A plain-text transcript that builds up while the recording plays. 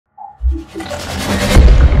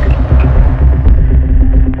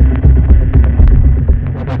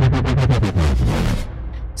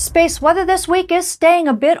Space weather this week is staying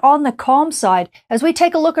a bit on the calm side. As we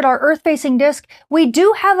take a look at our Earth-facing disk, we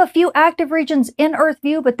do have a few active regions in Earth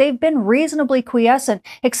view, but they've been reasonably quiescent,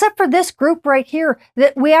 except for this group right here,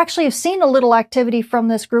 that we actually have seen a little activity from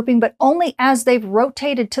this grouping, but only as they've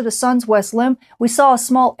rotated to the sun's west limb. We saw a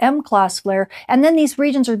small M-class flare, and then these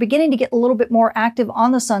regions are beginning to get a little bit more active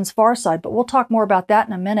on the sun's far side, but we'll talk more about that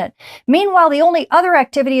in a minute. Meanwhile, the only other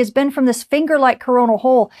activity has been from this finger-like coronal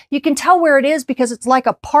hole. You can tell where it is because it's like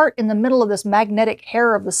a part in the middle of this magnetic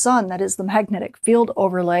hair of the sun, that is the magnetic field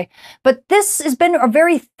overlay. But this has been a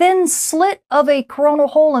very thin slit of a coronal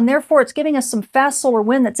hole, and therefore it's giving us some fast solar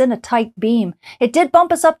wind that's in a tight beam. It did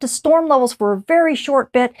bump us up to storm levels for a very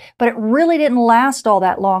short bit, but it really didn't last all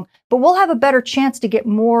that long. But we'll have a better chance to get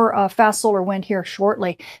more fast solar wind here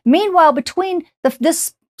shortly. Meanwhile, between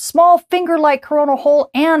this small finger-like coronal hole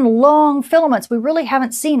and long filaments, we really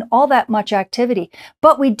haven't seen all that much activity.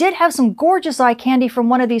 But we did have some gorgeous eye candy from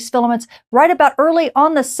one of these filaments right about early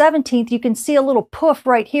on the 17th. You can see a little poof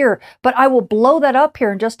right here, but I will blow that up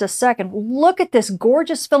here in just a second. Look at this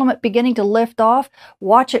gorgeous filament beginning to lift off.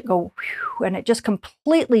 Watch it go, whew, and it just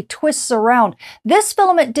completely twists around. This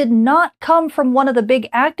filament did not come from one of the big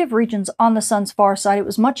active regions on the sun's far side. It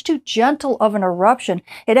was much too gentle of an eruption.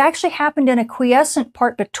 It actually happened in a quiescent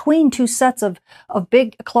part between two sets of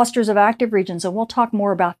big clusters of active regions, and we'll talk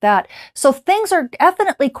more about that. So things are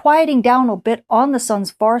definitely quieting down a bit on the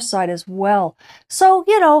sun's far side as well. So,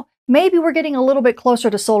 you know, maybe we're getting a little bit closer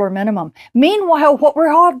to solar minimum. Meanwhile, what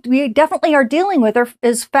we definitely are dealing with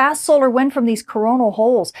is fast solar wind from these coronal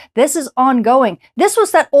holes. This is ongoing. This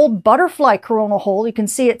was that old butterfly coronal hole. You can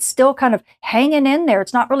see it's still kind of hanging in there.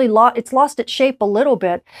 It's not really it's lost its shape a little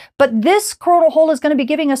bit. But this coronal hole is going to be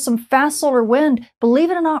giving us some fast solar wind, believe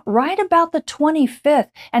it or not, right about the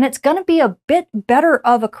 25th. And it's going to be a bit better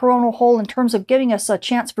of a coronal hole in terms of giving us a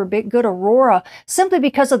chance for good aurora, simply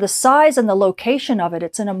because of the size and the location of it.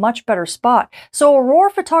 It's in a much better spot. So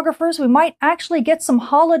aurora photographers, we might actually get some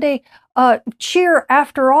holiday cheer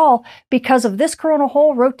after all, because of this coronal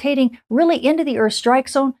hole rotating really into the Earth strike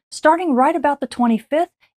zone, starting right about the 25th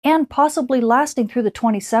and possibly lasting through the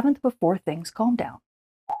 27th before things calm down.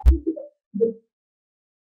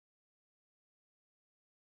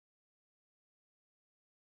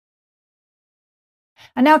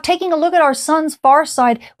 And now taking a look at our sun's far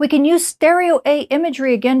side, we can use stereo A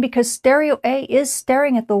imagery again because stereo A is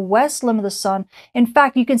staring at the west limb of the sun. In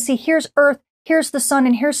fact, you can see here's Earth, here's the sun,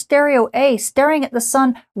 and here's stereo A staring at the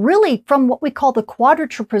sun really from what we call the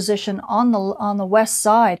quadrature position on the west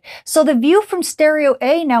side. So the view from stereo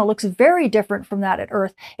A now looks very different from that at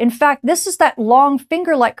Earth. In fact, this is that long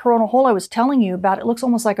finger-like coronal hole I was telling you about. It looks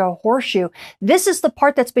almost like a horseshoe. This is the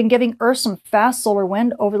part that's been giving Earth some fast solar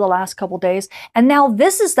wind over the last couple days. And now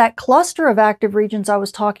this is that cluster of active regions I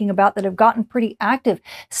was talking about that have gotten pretty active.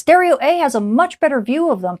 Stereo A has a much better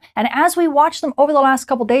view of them. And as we watch them over the last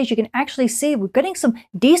couple days, you can actually see we're getting some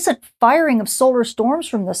decent firing of solar storms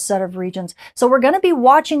from this set of regions. So we're going to be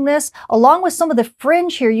watching this along with some of the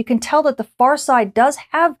fringe here. You can tell that the far side does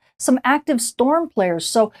have some active storm players.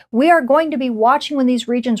 So we are going to be watching when these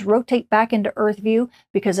regions rotate back into Earth view,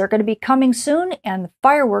 because they're going to be coming soon and the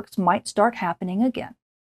fireworks might start happening again.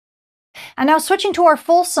 And now switching to our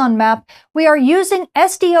full sun map, we are using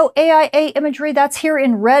SDO AIA imagery, that's here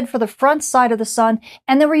in red for the front side of the sun,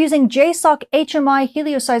 and then we're using JSOC HMI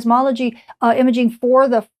helioseismology imaging for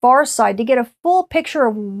the far side to get a full picture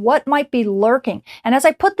of what might be lurking. And as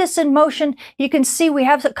I put this in motion, you can see we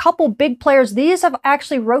have a couple big players. These have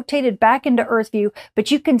actually rotated back into Earth view,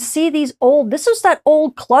 but you can see these this was that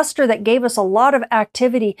old cluster that gave us a lot of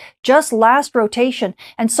activity just last rotation.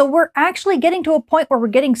 And so we're actually getting to a point where we're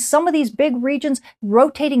getting some of these big regions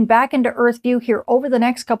rotating back into Earth view here over the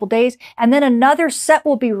next couple days, and then another set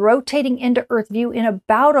will be rotating into Earth view in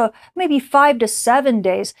about maybe 5 to 7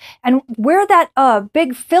 days. And where that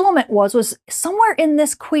big filament was somewhere in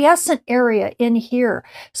this quiescent area in here.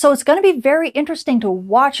 So it's going to be very interesting to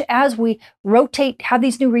watch as we have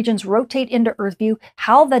these new regions rotate into Earth view,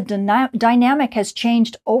 how the dynamic has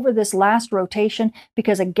changed over this last rotation,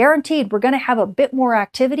 because I guaranteed we're going to have a bit more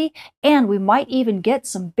activity, and we might even get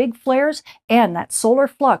some big flares, and that solar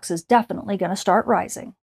flux is definitely going to start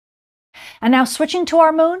rising. And now switching to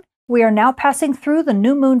our moon, we are now passing through the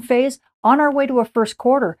new moon phase on our way to a first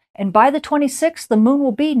quarter, and by the 26th, the moon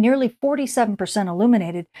will be nearly 47%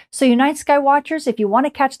 illuminated. So you night sky watchers, if you want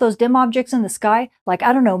to catch those dim objects in the sky, like,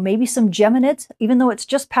 I don't know, maybe some Geminids, even though it's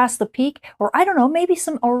just past the peak, or I don't know, maybe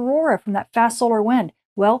some aurora from that fast solar wind,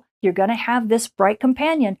 well, you're going to have this bright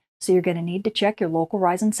companion so you're going to need to check your local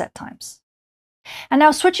rise and set times. And now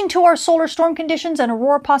switching to our solar storm conditions and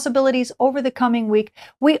aurora possibilities over the coming week,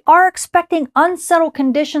 we are expecting unsettled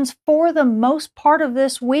conditions for the most part of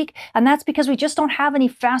this week, and that's because we just don't have any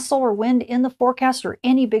fast solar wind in the forecast or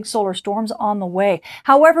any big solar storms on the way.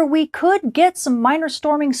 However, we could get some minor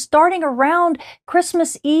storming starting around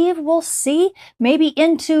Christmas Eve. We'll see, maybe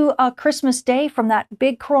into Christmas Day from that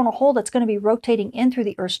big coronal hole that's going to be rotating in through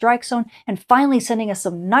the Earth strike zone and finally sending us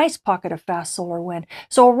some nice pocket of fast solar wind.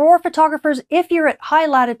 So aurora photographers, if you're at high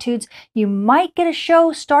latitudes, you might get a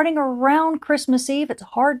show starting around Christmas Eve. It's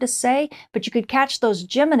hard to say, but you could catch those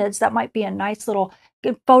Geminids. That might be a nice little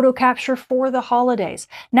photo capture for the holidays.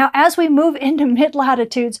 Now, as we move into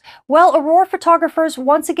mid-latitudes, well, aurora photographers,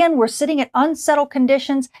 once again, we're sitting at unsettled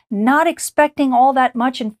conditions, not expecting all that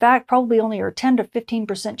much. In fact, probably only a 10 to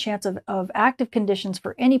 15% chance of active conditions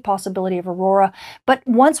for any possibility of aurora. But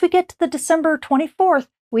once we get to the December 24th,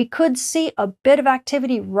 we could see a bit of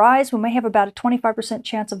activity rise. We may have about a 25%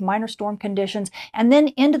 chance of minor storm conditions. And then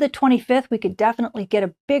into the 25th, we could definitely get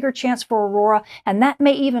a bigger chance for aurora. And that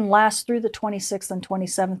may even last through the 26th and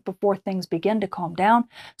 27th before things begin to calm down.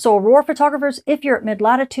 So aurora photographers, if you're at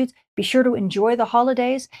mid-latitudes, be sure to enjoy the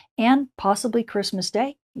holidays and possibly Christmas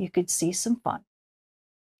Day. You could see some fun.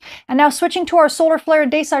 And now switching to our solar flare and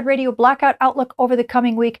dayside radio blackout outlook over the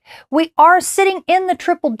coming week, we are sitting in the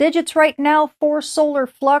triple digits right now for solar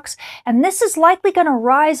flux, and this is likely going to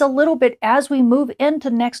rise a little bit as we move into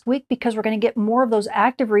next week because we're going to get more of those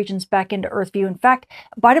active regions back into Earth view. In fact,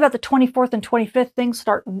 by about the 24th and 25th, things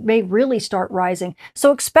may really start rising.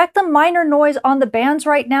 So expect the minor noise on the bands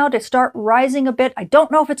right now to start rising a bit. I don't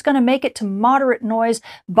know if it's going to make it to moderate noise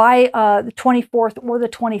by the 24th or the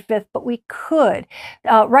 25th, but we could.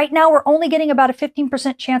 Right now, we're only getting about a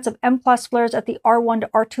 15% chance of M-class flares at the R1 to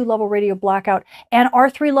R2 level radio blackout, and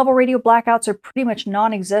R3 level radio blackouts are pretty much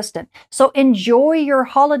non-existent. So enjoy your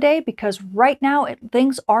holiday because right now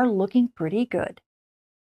things are looking pretty good.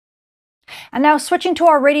 And now switching to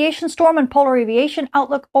our radiation storm and polar aviation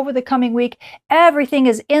outlook over the coming week, everything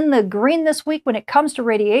is in the green this week when it comes to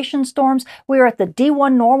radiation storms. We are at the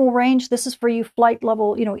D1 normal range. This is for you flight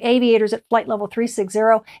level, aviators at flight level 360.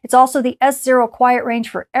 It's also the S0 quiet range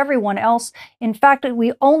for everyone else. In fact,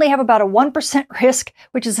 we only have about a 1% risk,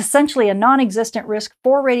 which is essentially a non-existent risk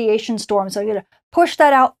for radiation storms. So I'm going to push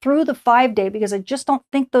that out through the 5-day because I just don't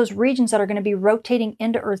think those regions that are going to be rotating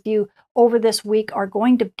into Earth view over this week are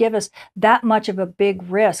going to give us that much of a big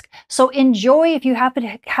risk. So enjoy if you happen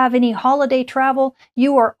to have any holiday travel.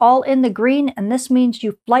 You are all in the green, and this means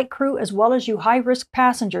you flight crew as well as you high-risk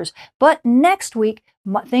passengers. But next week,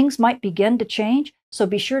 things might begin to change, so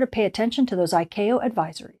be sure to pay attention to those ICAO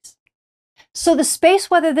advisories. So the space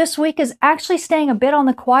weather this week is actually staying a bit on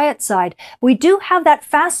the quiet side. We do have that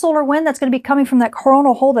fast solar wind that's going to be coming from that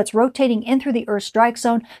coronal hole that's rotating in through the Earth strike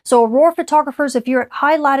zone. So aurora photographers, if you're at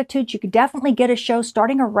high latitudes, you could definitely get a show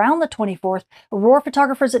starting around the 24th. Aurora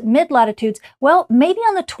photographers at mid latitudes, well, maybe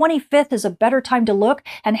on the 25th is a better time to look.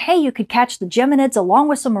 And hey, you could catch the Geminids along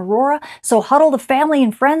with some aurora. So huddle the family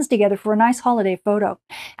and friends together for a nice holiday photo.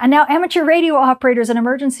 And now amateur radio operators and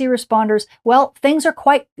emergency responders, well, things are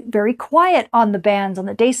very quiet on the bands, on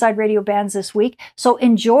the dayside radio bands this week. So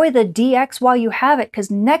enjoy the DX while you have it because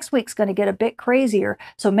next week's going to get a bit crazier.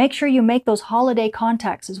 So make sure you make those holiday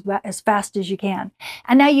contacts as fast as you can.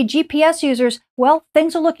 And now you GPS users, well,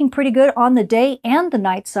 things are looking pretty good on the day and the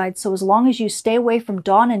night side. So as long as you stay away from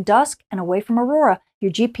dawn and dusk and away from aurora,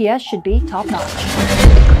 your GPS should be top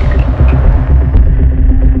notch.